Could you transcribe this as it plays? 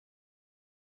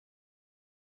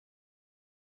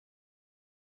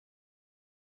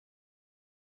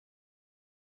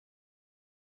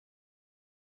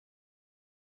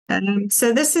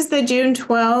So this is the June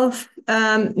 12th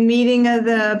meeting of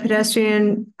the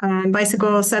Pedestrian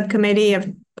Bicycle Subcommittee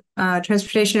of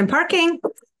Transportation and Parking.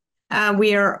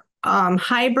 We are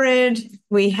hybrid.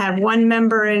 We have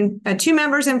two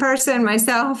members in person,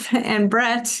 myself and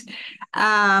Brett.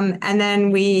 And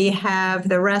then we have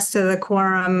the rest of the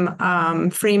quorum,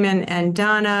 Freeman and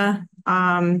Donna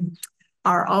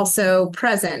are also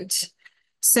present.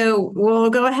 So we'll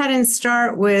go ahead and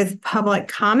start with public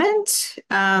comment.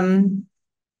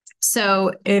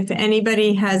 So if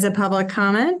anybody has a public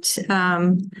comment,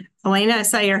 Elena, I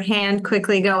saw your hand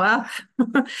quickly go up.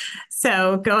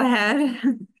 So go ahead.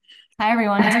 Hi,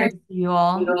 everyone. It's great to see you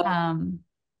all.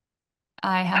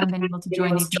 I haven't been able to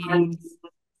join these meetings.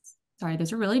 Sorry,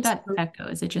 there's a really bad echo.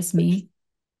 Is it just me?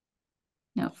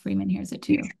 No, Freeman hears it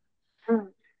too. Hold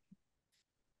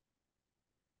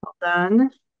on.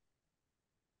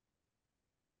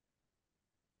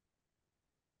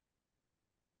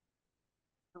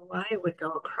 Why it would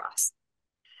go across.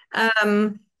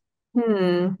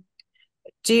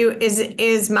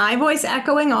 Is my voice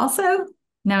echoing also?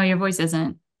 No, your voice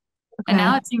isn't. Okay. And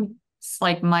now it seems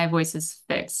like my voice is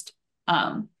fixed.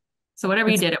 So whatever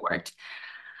you did, it worked.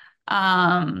 So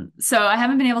I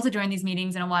haven't been able to join these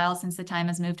meetings in a while since the time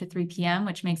has moved to 3 p.m.,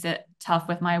 which makes it tough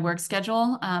with my work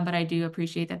schedule. But I do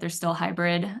appreciate that they're still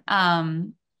hybrid. I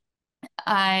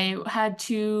had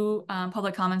two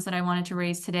public comments that I wanted to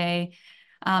raise today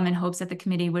in hopes that the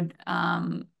committee would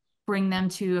bring them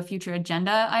to a future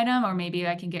agenda item, or maybe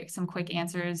I can get some quick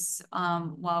answers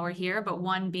while we're here. But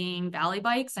one being Valley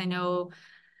Bikes. I know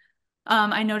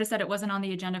I noticed that it wasn't on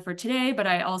the agenda for today, but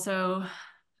I also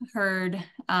heard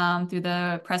through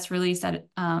the press release that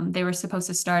they were supposed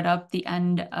to start up the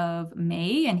end of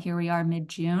May, and here we are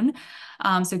mid-June.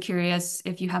 So curious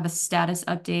if you have a status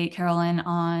update, Carolyn,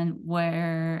 on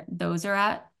where those are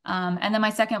at. And then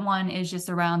my second one is just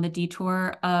around the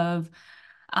detour of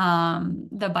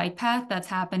the bike path that's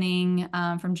happening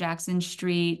from Jackson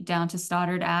Street down to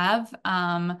Stoddard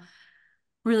Ave.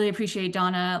 Really appreciate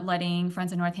Donna letting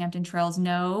Friends of Northampton Trails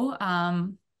know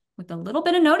with a little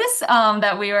bit of notice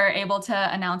that we were able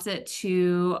to announce it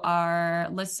to our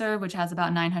listserv, which has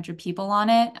about 900 people on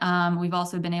it. We've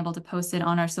also been able to post it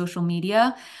on our social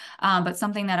media. But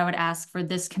something that I would ask for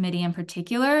this committee in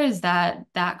particular is that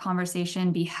that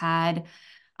conversation be had.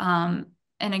 And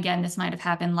again, this might have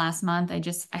happened last month. I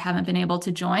haven't been able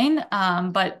to join.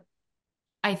 But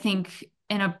I think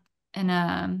in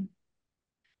a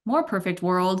more perfect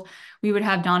world, we would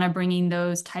have Donna bringing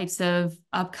those types of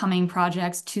upcoming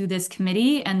projects to this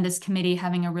committee, and this committee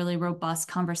having a really robust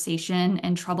conversation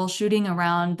and troubleshooting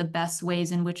around the best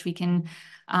ways in which we can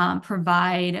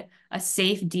provide a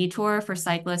safe detour for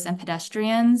cyclists and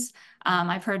pedestrians.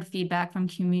 I've heard feedback from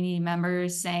community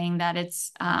members saying that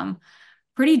it's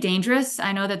pretty dangerous.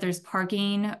 I know that there's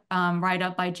parking right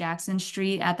up by Jackson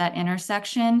Street at that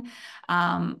intersection.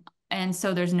 And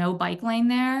so there's no bike lane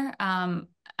there.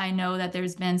 I know that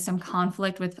there's been some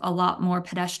conflict with a lot more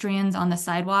pedestrians on the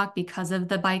sidewalk because of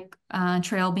the bike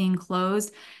trail being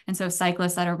closed. And so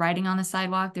cyclists that are riding on the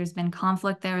sidewalk, there's been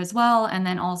conflict there as well. And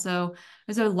then also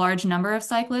there's a large number of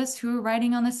cyclists who are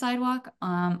riding on the sidewalk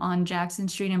on Jackson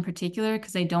Street in particular,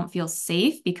 because they don't feel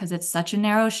safe because it's such a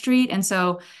narrow street. And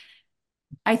so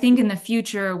I think in the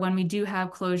future, when we do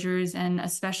have closures, and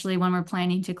especially when we're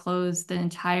planning to close the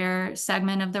entire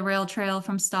segment of the rail trail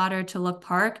from Stoddard to Look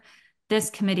Park, this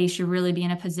committee should really be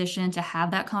in a position to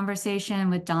have that conversation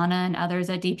with Donna and others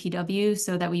at DPW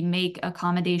so that we make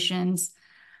accommodations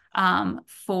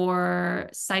for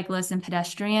cyclists and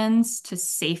pedestrians to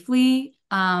safely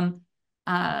have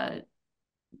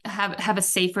a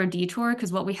safer detour,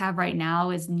 because what we have right now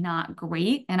is not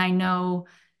great. And I know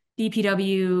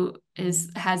DPW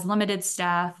has limited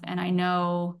staff, and I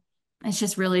know it's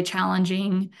just really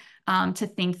challenging to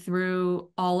think through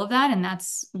all of that. And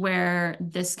that's where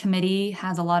this committee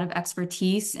has a lot of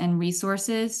expertise and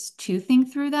resources to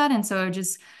think through that. And so I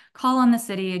just call on the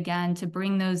city again to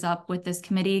bring those up with this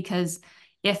committee, because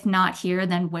if not here,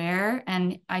 then where?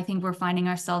 And I think we're finding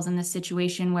ourselves in this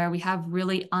situation where we have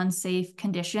really unsafe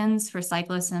conditions for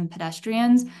cyclists and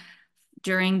pedestrians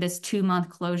during this 2-month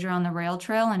closure on the rail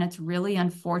trail. And it's really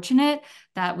unfortunate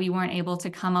that we weren't able to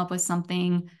come up with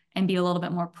something and be a little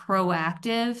bit more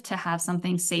proactive to have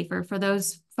something safer for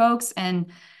those folks. And,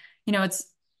 you know,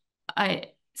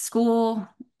 school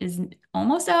is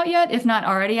almost out yet, if not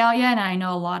already out yet. And I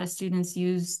know a lot of students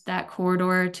use that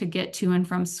corridor to get to and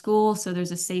from school. So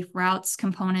there's a safe routes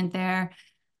component there.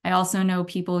 I also know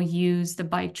people use the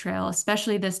bike trail,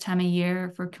 especially this time of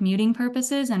year, for commuting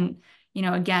purposes. And, you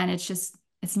know, again, it's just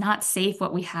it's not safe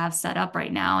what we have set up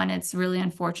right now. And it's really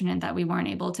unfortunate that we weren't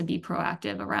able to be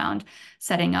proactive around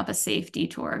setting up a safe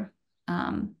detour.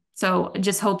 So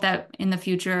just hope that in the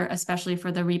future, especially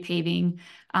for the repaving,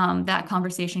 that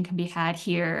conversation can be had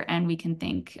here and we can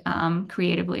think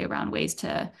creatively around ways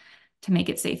to make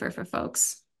it safer for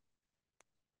folks.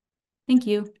 Thank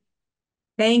you.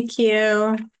 Thank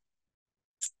you.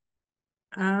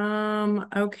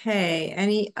 Okay,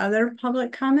 any other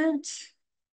public comment?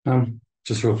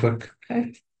 Just real quick.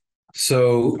 Okay.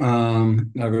 So,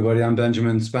 everybody, I'm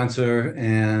Benjamin Spencer,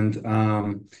 and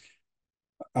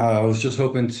I was just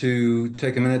hoping to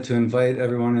take a minute to invite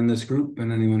everyone in this group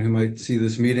and anyone who might see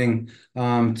this meeting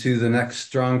to the next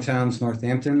Strong Towns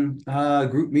Northampton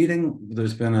group meeting.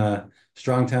 There's been a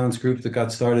Strong Towns group that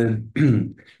got started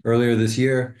earlier this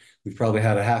year. We've probably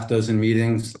had a half dozen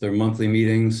meetings. They're monthly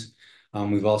meetings.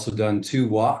 We've also done 2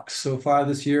 walks so far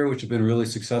this year, which have been really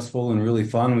successful and really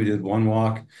fun. We did one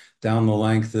walk down the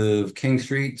length of King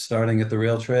Street, starting at the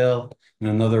rail trail, and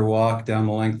another walk down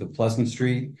the length of Pleasant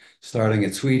Street, starting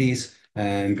at Sweeties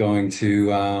and going to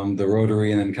the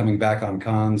Rotary and then coming back on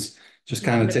Cons, just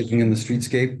kind of taking in the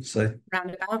streetscape. So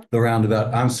Roundabout. the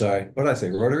roundabout. I'm sorry. What did I say?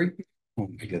 Rotary? Oh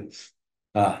my goodness.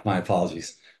 My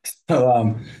apologies.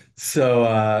 So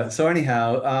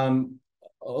anyhow,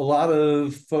 a lot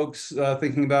of folks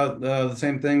thinking about the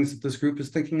same things that this group is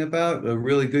thinking about. A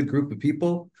really good group of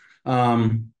people. We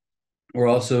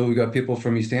got people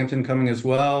from East Hampton coming as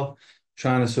well,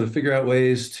 trying to sort of figure out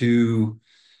ways to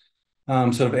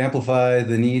sort of amplify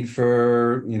the need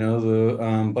for,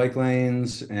 the bike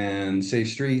lanes and safe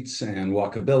streets and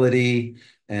walkability.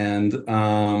 And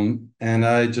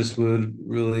I just would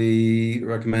really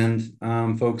recommend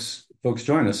folks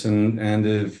join us. And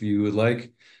if you would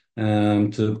like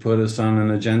to put us on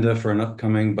an agenda for an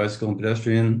upcoming bicycle and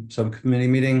pedestrian subcommittee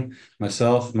meeting,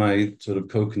 myself, my sort of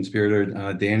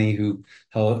co-conspirator, Danny, who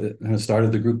has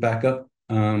started the group back up,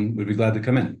 would be glad to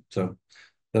come in. So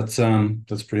that's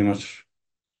pretty much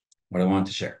what I wanted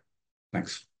to share.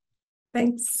 Thanks.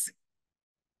 Thanks.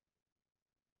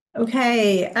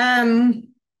 Okay,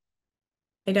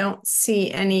 I don't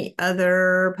see any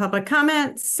other public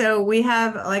comments. So we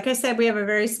have, like I said, we have a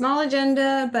very small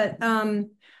agenda, but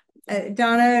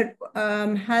Donna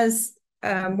has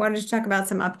wanted to talk about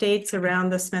some updates around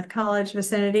the Smith College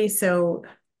vicinity. So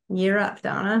you're up,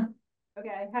 Donna.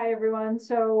 Okay, hi everyone.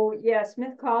 So yeah,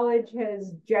 Smith College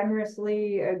has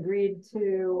generously agreed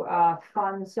to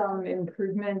fund some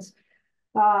improvements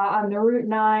on the Route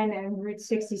 9 and Route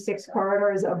 66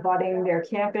 corridors abutting their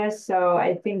campus. So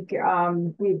I think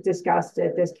we've discussed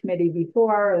at this committee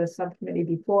before, or the subcommittee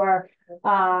before,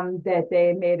 that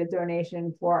they made a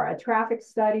donation for a traffic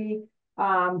study,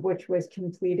 which was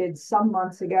completed some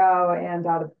months ago. And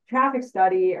out of the traffic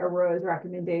study arose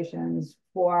recommendations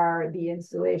for the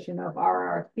installation of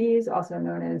RRFBs, also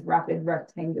known as rapid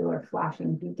rectangular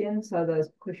flashing beacons. So those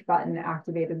push button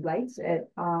activated lights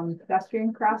at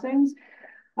pedestrian crossings.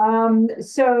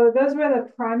 So those were the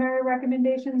primary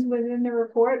recommendations within the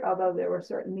report, although there were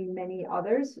certainly many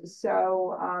others.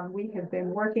 So we have been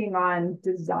working on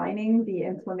designing the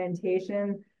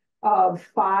implementation of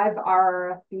 5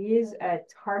 RRFBs at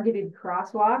targeted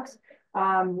crosswalks.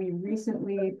 We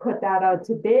recently put that out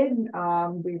to bid.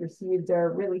 We received a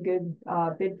really good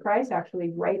bid price,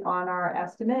 actually right on our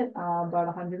estimate,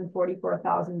 about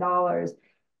 $144,000.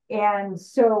 And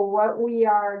so what we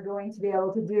are going to be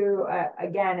able to do,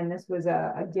 again, and this was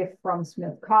a gift from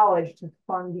Smith College to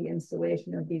fund the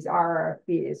installation of these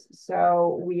RRFBs.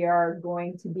 So we are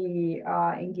going to be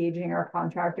engaging our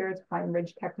contractors, Pine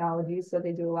Ridge Technologies. So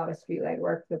they do a lot of streetlight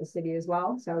work for the city as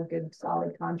well. So a good,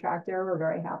 solid contractor. We're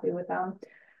very happy with them.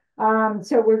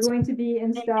 So we're going to be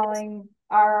installing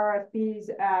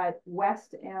RRFBs at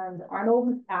West and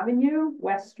Arnold Avenue,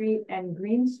 West Street and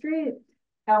Green Street,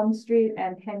 Elm Street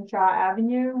and Henshaw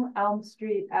Avenue, Elm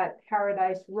Street at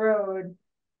Paradise Road,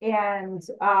 and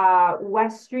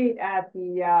West Street at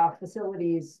the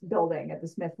facilities building, at the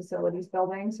Smith Facilities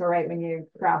Building. So right when you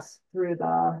cross through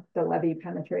the levee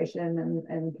penetration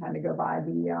and kind of go by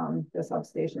the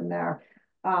substation there,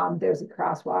 there's a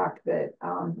crosswalk that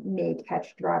may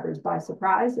catch drivers by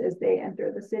surprise as they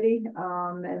enter the city,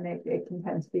 and it can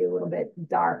tend to be a little bit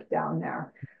dark down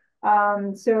there.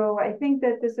 So I think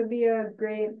that this will be a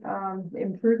great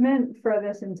improvement for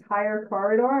this entire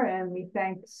corridor, and we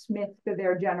thank Smith for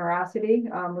their generosity.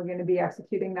 We're going to be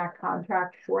executing that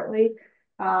contract shortly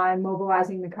and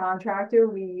mobilizing the contractor.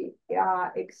 We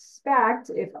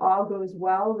expect, if all goes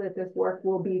well, that this work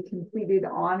will be completed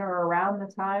on or around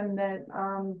the time that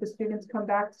the students come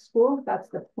back to school. That's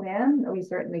the plan. We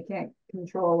certainly can't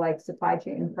control like supply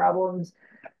chain problems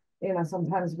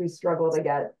sometimes we struggle to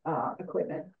get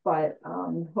equipment, but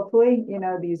hopefully,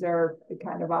 these are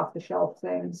kind of off the shelf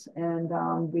things, and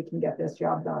we can get this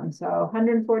job done. So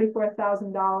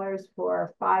 $144,000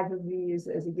 for 5 of these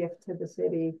as a gift to the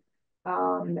city.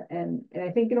 And I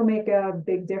think it'll make a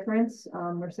big difference.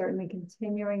 We're certainly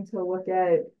continuing to look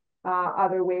at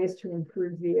other ways to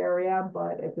improve the area,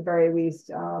 but at the very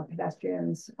least,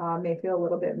 pedestrians may feel a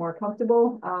little bit more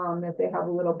comfortable if they have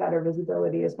a little better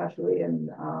visibility, especially in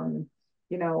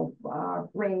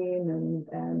rain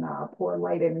and poor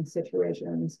lighting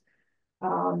situations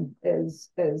as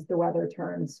the weather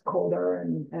turns colder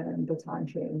and the time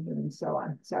change and so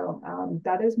on. So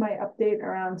that is my update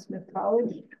around Smith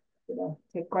College.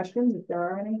 Take questions if there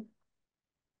are any.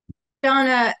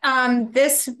 Donna,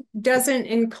 this doesn't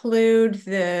include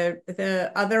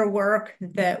the other work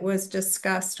that was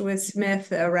discussed with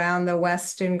Smith around the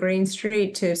West and Green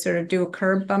Street to sort of do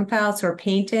curb bump outs or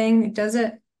painting, does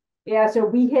it? Yeah, so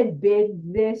we had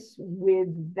bid this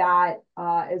with that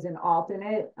as an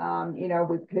alternate,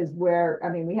 because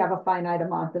we have a finite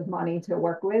amount of money to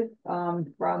work with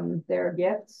from their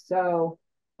gifts. So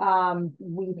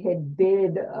we had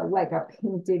bid like a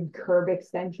painted curb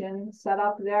extension set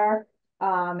up there.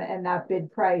 And that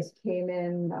bid price came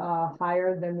in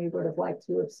higher than we would have liked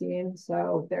to have seen.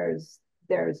 So there's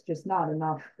just not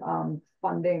enough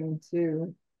funding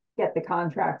to get the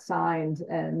contract signed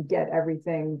and get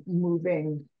everything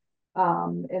moving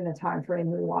in the time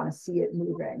frame we want to see it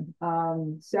moving.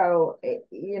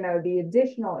 The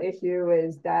additional issue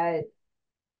is that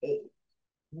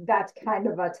that's kind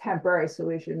of a temporary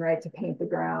solution, right? To paint the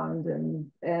ground and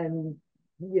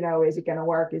is it going to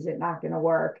work? Is it not going to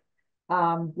work?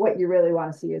 What you really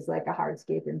want to see is like a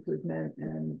hardscape improvement,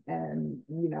 and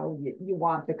you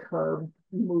want the curb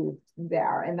moved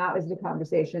there. And that was the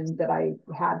conversation that I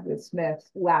had with Smith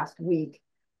last week.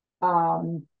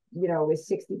 It was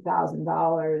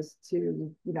 $60,000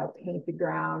 to paint the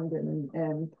ground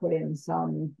and put in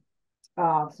some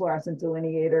fluorescent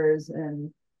delineators,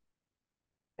 and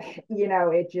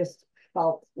it just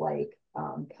felt like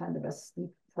kind of a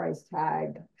steep price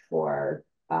tag for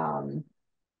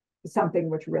something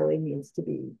which really needs to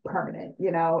be permanent.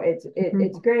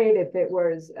 It's great if it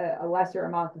was a lesser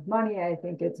amount of money. I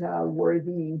think it's a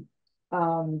worthy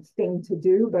thing to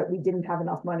do, but we didn't have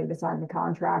enough money to sign the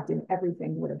contract, and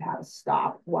everything would have had to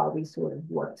stop while we sort of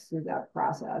worked through that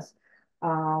process.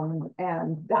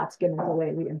 And that's going to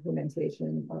delay the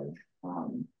implementation of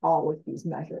all of these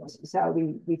measures. So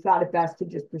we thought it best to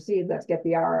just proceed. Let's get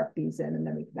the RFPs in, and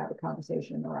then we can have a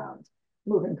conversation around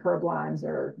moving curb lines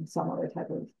or some other type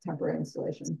of temporary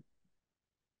installation.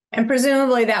 And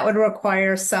presumably that would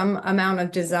require some amount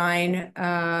of design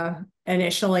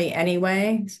initially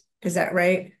anyway. Is that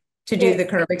right? To do the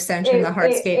curb extension, the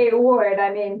hardscape? It would.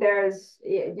 I mean,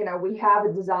 we have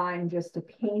a design just to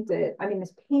paint it. I mean,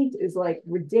 this paint is like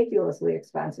ridiculously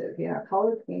expensive.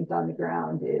 Colored paint on the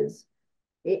ground is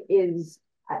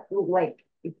like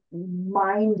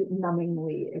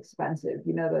mind-numbingly expensive.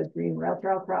 Those green rail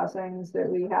trail crossings that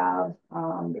we have,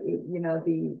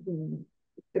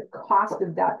 the cost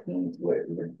of that paint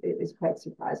is quite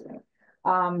surprising.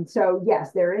 So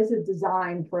yes, there is a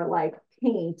design for like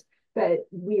paint, but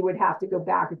we would have to go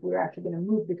back if we were actually going to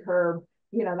move the curb.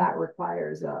 That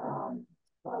requires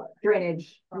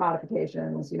drainage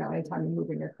modifications. Anytime you're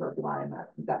moving your curb line,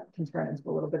 that can turn into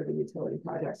a little bit of a utility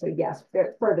project. So yes,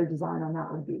 further design on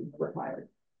that would be required.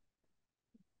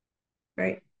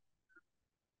 Great.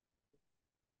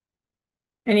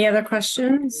 Any other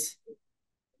questions?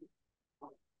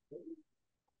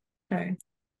 Okay.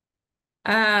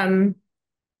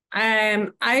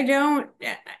 I don't,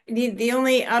 the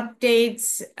only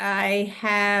updates I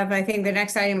have, I think the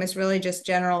next item is really just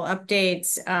general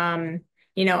updates. I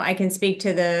can speak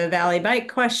to the Valley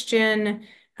Bike question.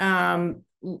 There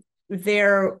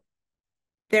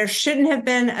shouldn't have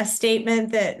been a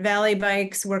statement that Valley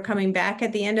Bikes were coming back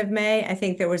at the end of May. I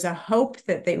think there was a hope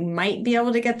that they might be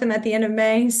able to get them at the end of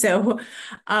May. So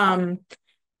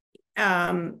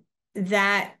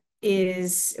that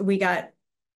is, we got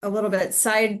a little bit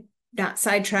not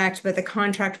sidetracked, but the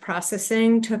contract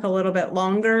processing took a little bit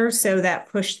longer. So that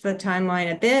pushed the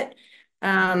timeline a bit.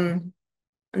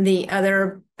 The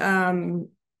other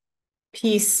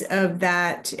piece of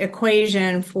that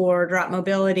equation for Drop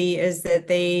Mobility is that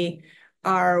they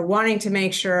are wanting to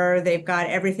make sure they've got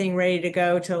everything ready to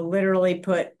go to literally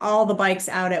put all the bikes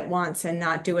out at once and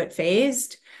not do it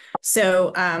phased.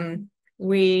 So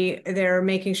they're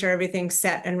making sure everything's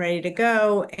set and ready to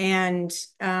go. And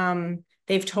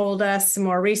they've told us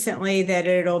more recently that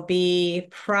it'll be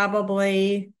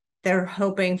they're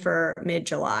hoping for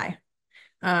mid-July.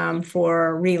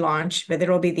 for relaunch, but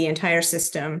it'll be the entire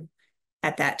system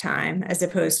at that time, as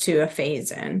opposed to a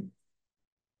phase in.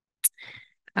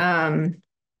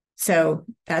 So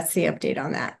that's the update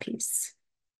on that piece.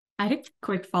 I had a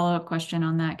quick follow-up question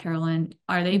on that, Carolyn.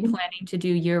 Are they planning to do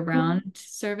year-round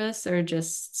service or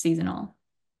just seasonal?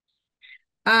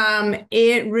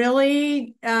 It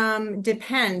really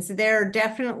depends. They're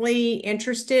definitely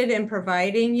interested in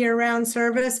providing year-round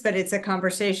service, but it's a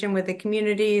conversation with the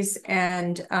communities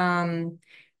and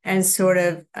sort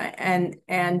of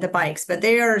and the bikes. But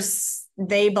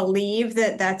they believe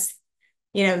that that's,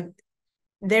 you know,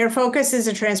 their focus is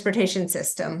a transportation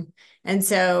system. And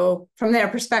so from their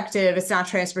perspective, it's not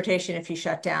transportation if you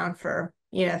shut down for,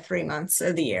 3 months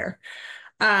of the year.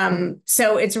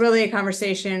 So it's really a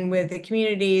conversation with the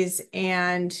communities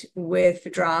and with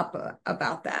Drop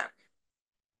about that.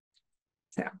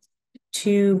 So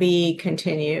to be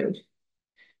continued.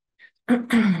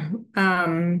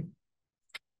 And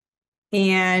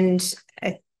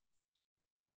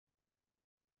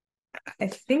I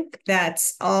think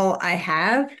that's all I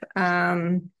have.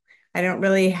 I don't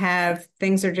really have,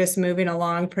 things are just moving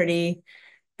along pretty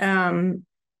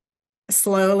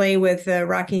slowly with the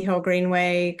Rocky Hill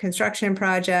Greenway construction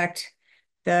project.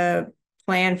 The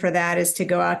plan for that is to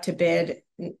go out to bid,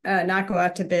 not go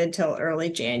out to bid till early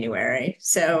January.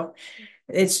 So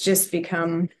it's just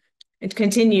it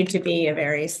continued to be a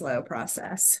very slow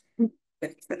process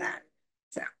for that.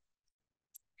 So.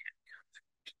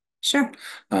 Sure.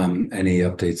 Any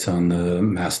updates on the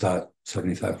MassDOT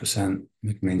 75%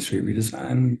 Main Street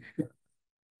redesign?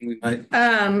 We might.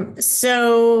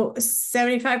 So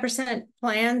 75%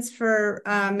 plans for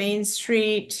Main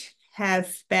Street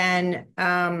have been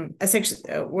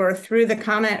we're through the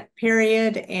comment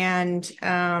period, and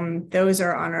those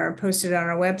are posted on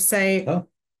our website. Oh.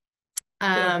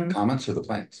 Comments or the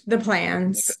plans? The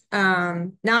plans,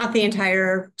 not the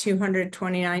entire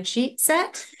 229 sheet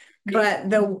set,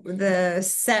 but the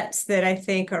sets that I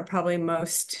think are probably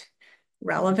most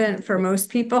relevant for most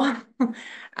people.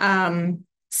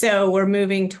 So we're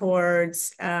moving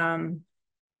towards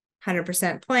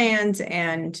 100% plans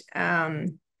and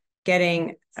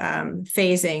getting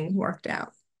phasing worked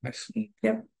out. Nice.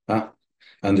 Yep.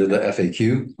 Under the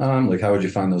FAQ, like how would you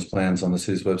find those plans on the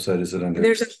city's website? Is it under?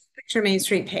 There's a Picture Main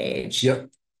Street page. Yep.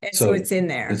 So it's in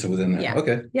there. It's within there. Yeah.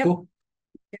 Okay. Yep. Cool.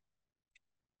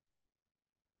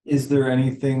 Is there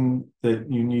anything that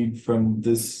you need from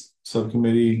this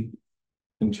subcommittee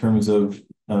in terms of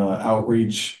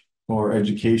outreach or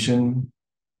education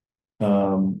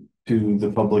to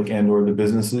the public and or the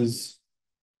businesses?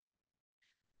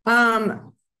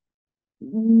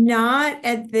 Not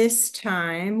at this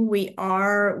time. We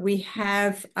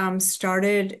have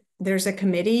started, there's a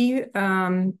committee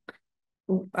that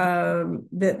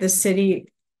the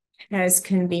city has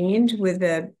convened with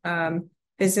the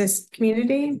business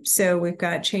community. So we've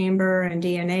got chamber and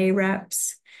DNA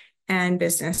reps and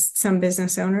some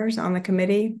business owners on the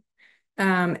committee.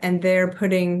 And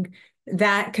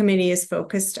that committee is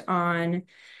focused on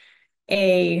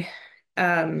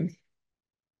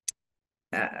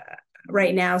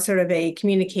right now sort of a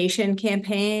communication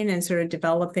campaign and sort of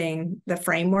developing the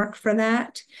framework for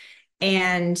that.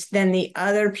 And then the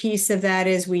other piece of that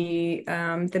is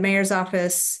the mayor's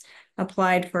office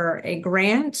applied for a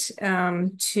grant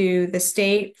to the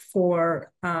state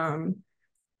for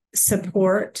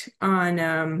support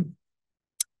on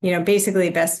basically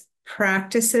best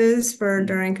practices for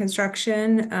during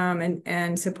construction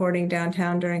and supporting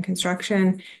downtown during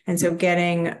construction. And so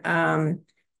getting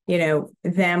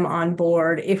them on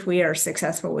board if we are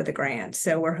successful with the grant.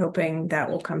 So we're hoping that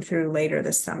will come through later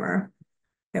this summer.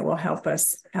 It will help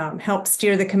us help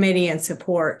steer the committee and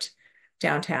support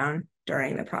downtown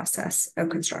during the process of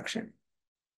construction.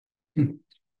 Hmm.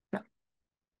 Yeah.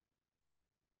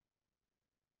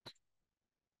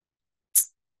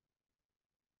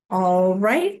 All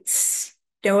right.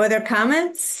 No other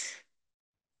comments?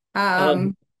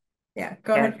 Yeah,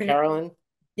 go ahead. Carolyn?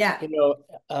 Yeah.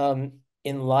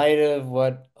 In light of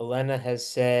what Elena has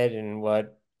said and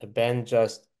what Ben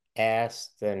just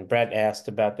asked and Brett asked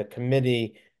about the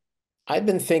committee, I've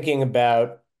been thinking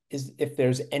about if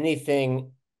there's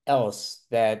anything else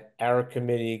that our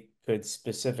committee could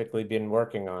specifically been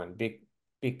working on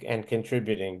and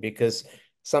contributing, because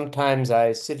sometimes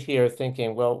I sit here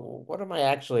thinking, well, what am I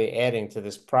actually adding to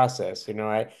this process?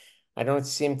 I don't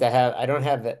seem to have, I don't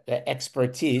have the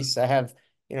expertise. I have,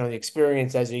 the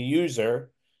experience as a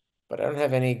user, but I don't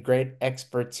have any great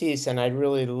expertise, and I'd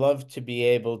really love to be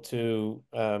able to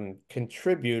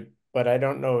contribute, but I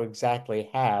don't know exactly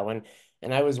how.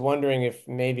 And I was wondering if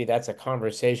maybe that's a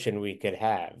conversation we could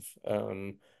have.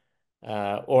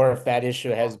 or if that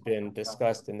issue has been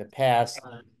discussed in the past,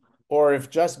 or if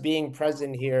just being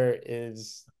present here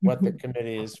is what the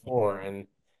committee is for, and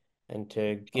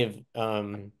to give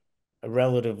my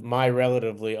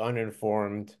relatively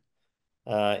uninformed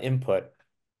input.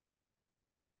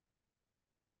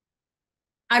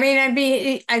 I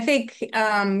mean, I think,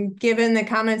 given the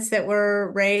comments that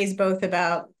were raised both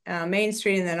about Main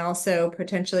Street and then also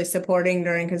potentially supporting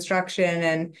during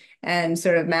construction and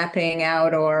sort of mapping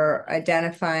out or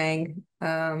identifying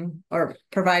or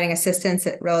providing assistance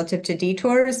relative to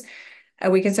detours,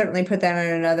 we can certainly put that on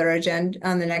another agenda,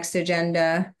 on the next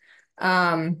agenda.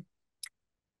 I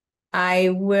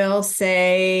will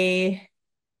say,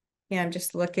 yeah, I'm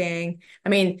just looking. I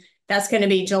mean, that's going to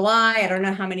be July. I don't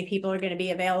know how many people are going to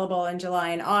be available in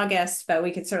July and August, but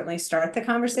we could certainly start the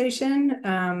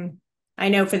conversation. I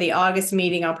know for the August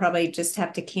meeting, I'll probably just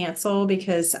have to cancel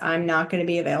because I'm not going to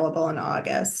be available in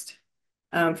August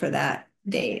for that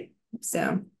date.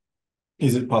 So,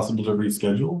 Is it possible to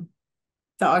reschedule?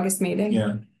 the August meeting?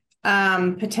 Yeah.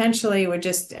 Potentially would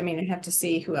just, I mean, I'd have to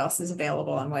see who else is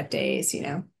available on what days, you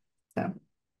know. So,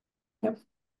 yep.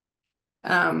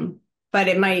 But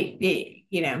it might be,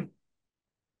 you know,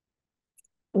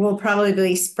 will probably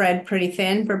be spread pretty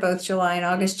thin for both July and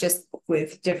August, just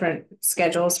with different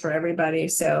schedules for everybody.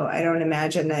 So I don't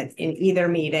imagine that in either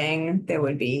meeting there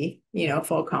would be, you know,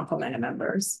 full complement of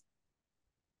members.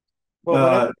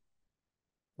 Well,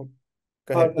 go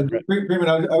ahead. Freeman,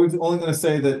 I was only going to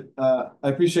say that I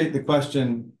appreciate the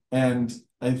question, and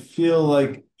I feel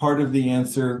like part of the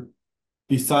answer,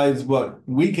 besides what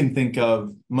we can think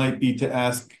of, might be to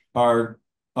ask our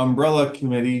umbrella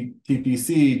committee,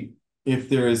 TPC, if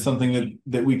there is something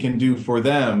that we can do for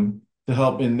them to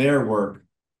help in their work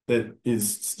that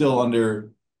is still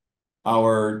under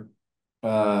our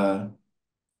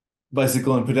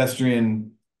bicycle and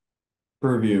pedestrian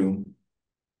purview.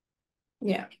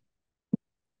 Yeah.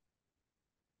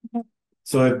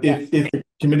 So if the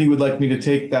committee would like me to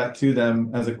take that to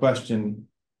them as a question,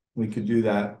 we could do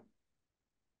that.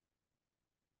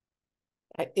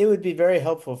 It would be very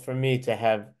helpful for me to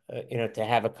have, to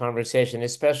have a conversation,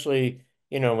 especially,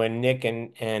 when Nick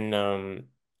and the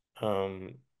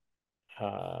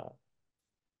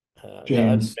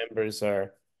other members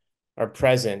are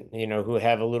present, who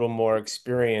have a little more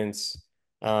experience.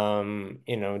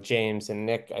 James and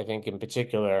Nick, I think in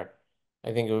particular,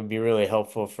 I think it would be really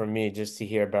helpful for me just to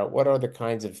hear about what are the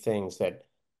kinds of things that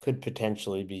could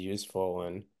potentially be useful.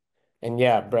 And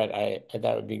yeah, Brett,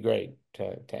 that would be great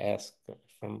to ask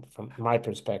from my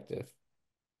perspective.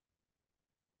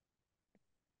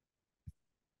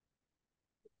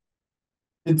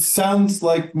 It sounds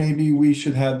like maybe we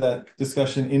should have that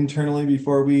discussion internally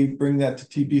before we bring that to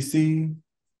TPC.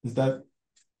 Is that?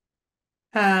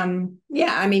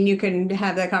 Yeah, I mean, you can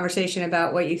have that conversation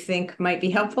about what you think might be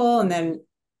helpful and then,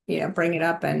 bring it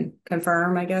up and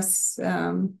confirm, I guess.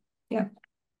 Yeah.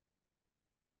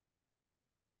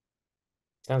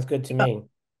 Sounds good to me.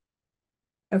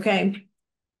 Okay.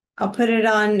 I'll put it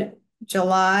on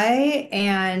July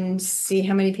and see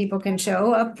how many people can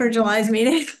show up for July's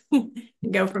meeting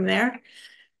and go from there.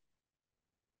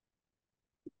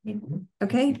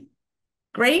 Okay,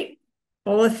 great.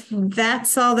 Well, if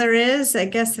that's all there is, I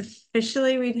guess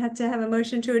officially we'd have to have a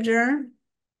motion to adjourn.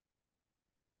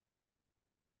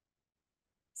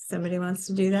 Somebody wants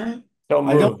to do that?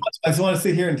 I just want to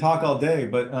sit here and talk all day,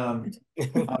 but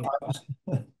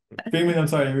Freeman, I'm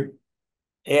sorry.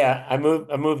 Yeah, I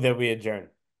move that we adjourn.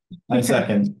 I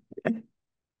second.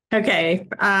 Okay,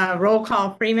 roll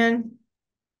call. Freeman?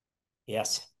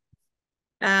 Yes.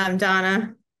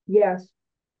 Donna? Yes.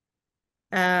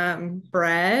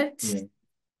 Brett? Yeah.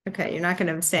 Okay, you're not going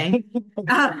to abstain.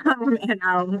 And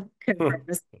I'll confirm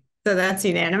this. So that's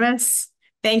unanimous.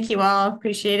 Thank you all.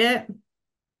 Appreciate it.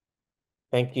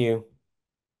 Thank you.